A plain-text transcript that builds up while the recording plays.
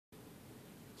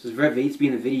So it's Rev 8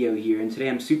 being the video here, and today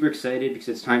I'm super excited because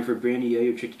it's time for a brand new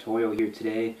yo-yo trick tutorial here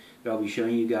today that I'll be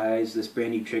showing you guys. This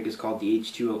brand new trick is called the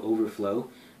H2O Overflow,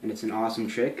 and it's an awesome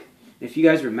trick. And if you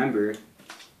guys remember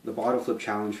the bottle flip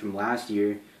challenge from last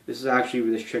year, this is actually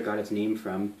where this trick got its name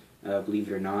from, believe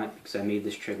it or not, because I made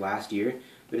this trick last year.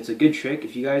 But it's a good trick.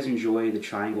 If you guys enjoy the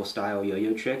triangle style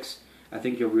yo-yo tricks, I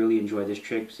think you'll really enjoy this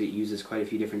trick because it uses quite a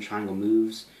few different triangle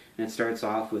moves, and it starts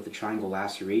off with the triangle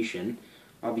laceration.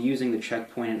 I'll be using the Czech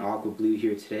Point and Aqua blue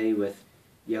here today with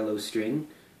yellow string,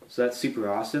 so that's super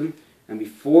awesome. And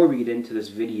before we get into this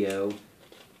video,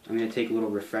 I'm going to take a little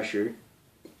refresher.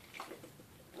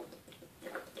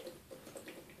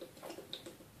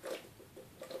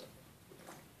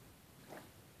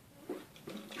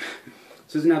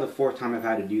 This is now the 4th time I've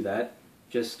had to do that,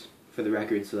 just for the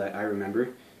record so that I remember.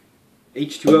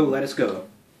 H2O, let us go.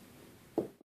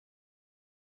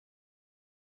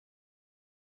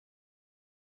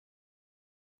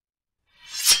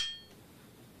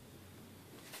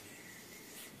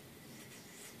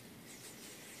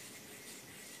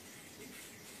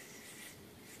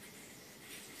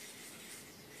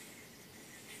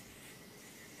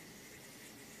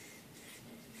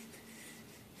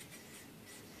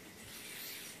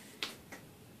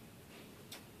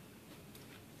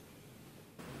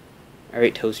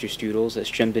 Alright, toaster strudels,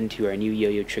 let's jump into our new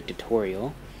yo-yo trick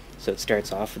tutorial. So it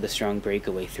starts off with a strong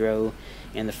breakaway throw,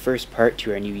 and the first part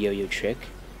to our new yo-yo trick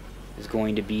is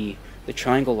going to be the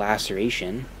triangle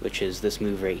laceration, which is this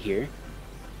move right here.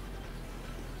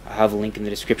 I'll have a link in the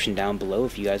description down below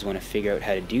if you guys want to figure out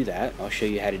how to do that. I'll show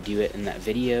you how to do it in that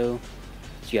video,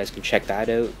 so you guys can check that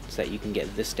out, so that you can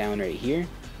get this down right here.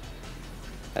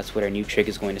 That's what our new trick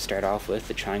is going to start off with,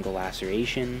 the triangle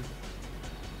laceration.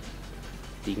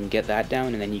 You can get that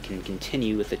down, and then you can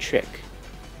continue with the trick.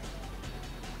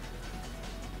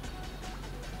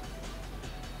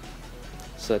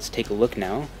 So let's take a look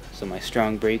now. So my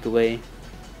strong breakaway,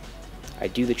 I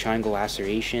do the triangle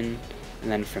laceration,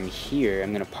 and then from here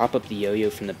I'm going to pop up the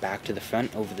yo-yo from the back to the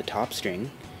front over the top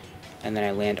string, and then I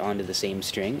land onto the same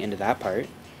string, into that part,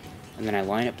 and then I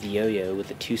line up the yo-yo with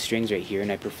the 2 strings right here,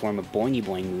 and I perform a boingy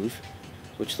boing move,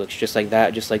 which looks just like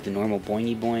that, just like the normal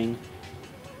boingy boing.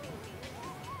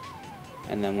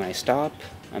 And then when I stop,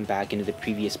 I'm back into the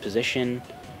previous position.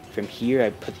 From here, I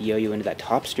put the yo-yo into that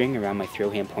top string around my throw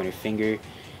hand pointer finger,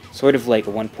 sort of like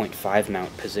a 1.5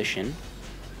 mount position.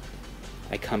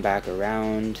 I come back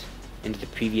around into the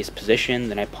previous position,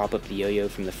 then I pop up the yo-yo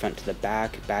from the front to the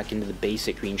back into the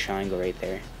basic green triangle right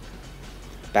there.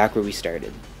 Back where we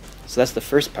started. So that's the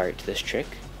first part to this trick.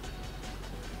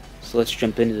 So let's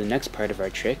jump into the next part of our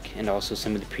trick, and also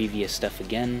some of the previous stuff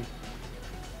again.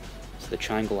 The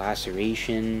triangle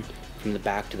laceration from the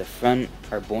back to the front,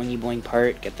 our boingy boing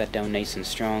part, get that down nice and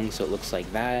strong so it looks like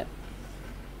that.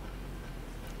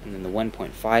 And then the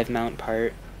 1.5 mount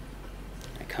part,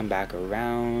 I come back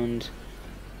around,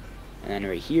 and then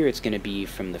right here it's going to be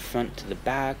from the front to the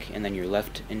back, and then you're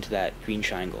left into that green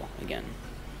triangle again.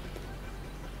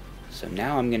 So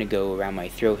now I'm going to go around my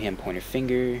throw hand pointer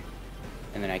finger,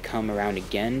 and then I come around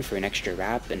again for an extra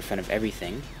wrap in front of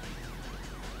everything,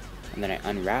 and then I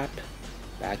unwrap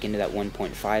back into that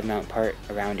 1.5 mount part,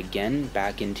 around again,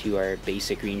 back into our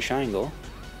basic green triangle.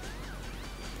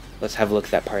 Let's have a look at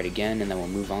that part again, and then we'll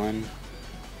move on.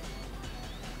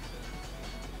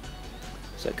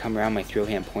 So I come around my throw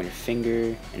hand pointer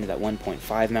finger, into that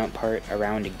 1.5 mount part,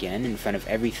 around again in front of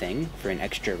everything for an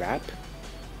extra wrap.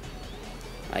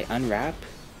 I unwrap,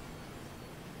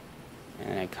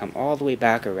 and I come all the way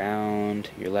back around.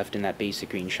 You're left in that basic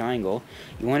green triangle.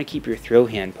 You want to keep your throw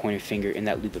hand pointer finger in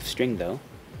that loop of string though.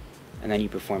 And then you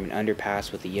perform an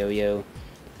underpass with the yo-yo.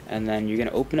 And then you're going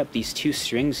to open up these 2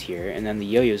 strings here, and then the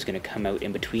yo-yo is going to come out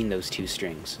in between those 2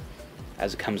 strings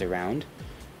as it comes around.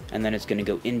 And then it's going to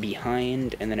go in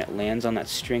behind, and then it lands on that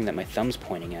string that my thumb's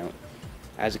pointing out.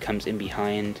 As it comes in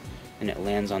behind, and it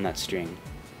lands on that string.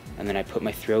 And then I put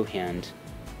my throw hand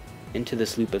into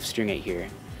this loop of string right here.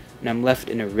 And I'm left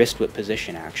in a wrist whip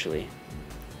position actually,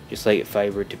 just like if I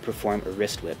were to perform a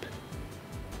wrist whip.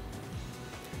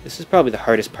 This is probably the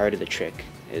hardest part of the trick,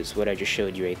 is what I just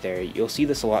showed you right there. You'll see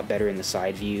this a lot better in the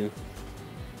side view.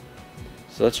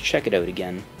 So let's check it out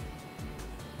again.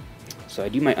 So I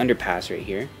do my underpass right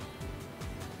here.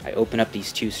 I open up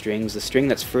these 2 strings. The string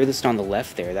that's furthest on the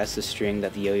left there, that's the string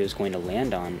that the yo-yo is going to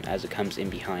land on as it comes in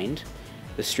behind.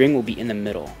 The string will be in the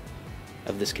middle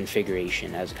of this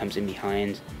configuration as it comes in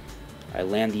behind. I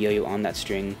land the yo-yo on that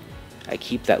string, I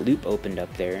keep that loop opened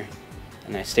up there,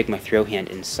 and I stick my throw hand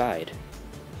inside.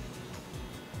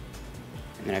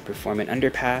 And then I perform an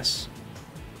underpass,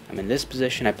 I'm in this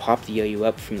position, I pop the yo-yo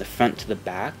up from the front to the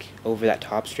back. Over that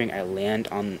top string, I land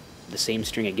on the same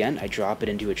string again, I drop it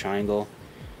into a triangle.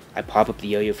 I pop up the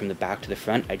yo-yo from the back to the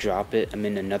front, I drop it, I'm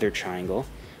in another triangle.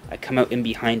 I come out in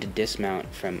behind to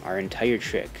dismount from our entire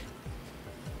trick.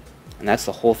 And that's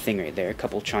the whole thing right there, a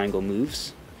couple triangle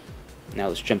moves. Now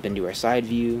let's jump into our side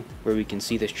view, where we can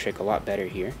see this trick a lot better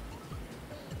here.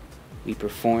 We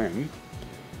perform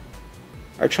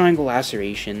our triangle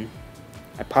laceration.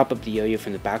 I pop up the yo-yo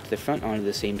from the back to the front onto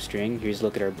the same string. Here's a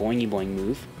look at our boingy boing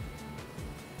move.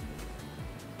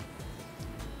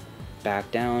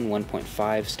 Back down,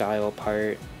 1.5 style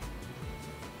part.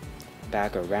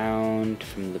 Back around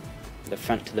from the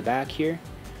front to the back here.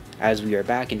 As we are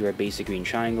back into our basic green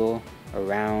triangle,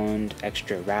 around,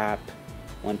 extra wrap,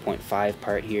 1.5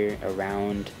 part here,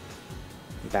 around,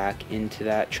 back into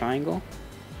that triangle.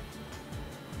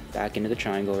 Back into the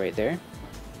triangle right there.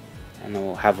 And then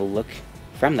we'll have a look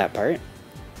from that part.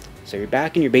 So you're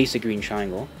back in your basic green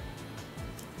triangle.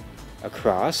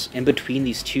 Across, in between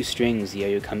these two strings, the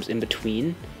yo-yo comes in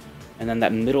between, and then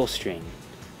that middle string,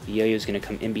 the yo-yo is going to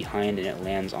come in behind and it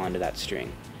lands onto that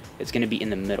string. It's going to be in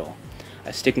the middle.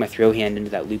 I stick my throw hand into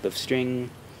that loop of string.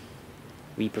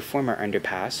 We perform our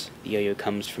underpass. The yo-yo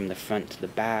comes from the front to the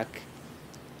back.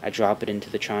 I drop it into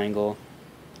the triangle.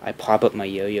 I pop up my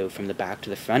yo-yo from the back to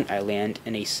the front. I land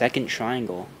in a second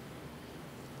triangle,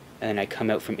 and then I come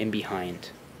out from in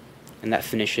behind. And that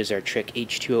finishes our trick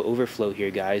H2O Overflow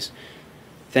here, guys.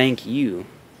 Thank you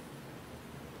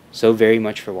so very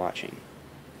much for watching.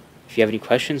 If you have any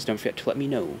questions, don't forget to let me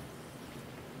know.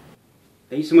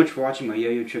 Thank you so much for watching my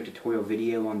yo-yo trick tutorial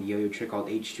video on the yo-yo trick called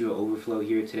H2O Overflow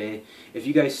here today. If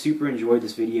you guys super enjoyed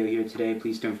this video here today,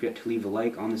 please don't forget to leave a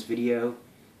like on this video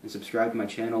and subscribe to my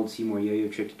channel to see more yo-yo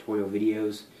trick tutorial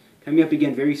videos. Coming up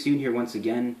again very soon here once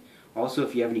again. Also,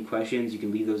 if you have any questions, you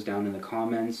can leave those down in the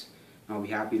comments. I'll be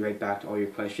happy to write back to all your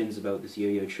questions about this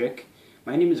yo-yo trick.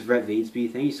 My name is Brett Vadesby.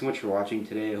 Thank you so much for watching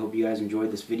today. I hope you guys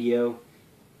enjoyed this video.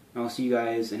 And I'll see you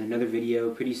guys in another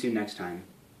video pretty soon next time.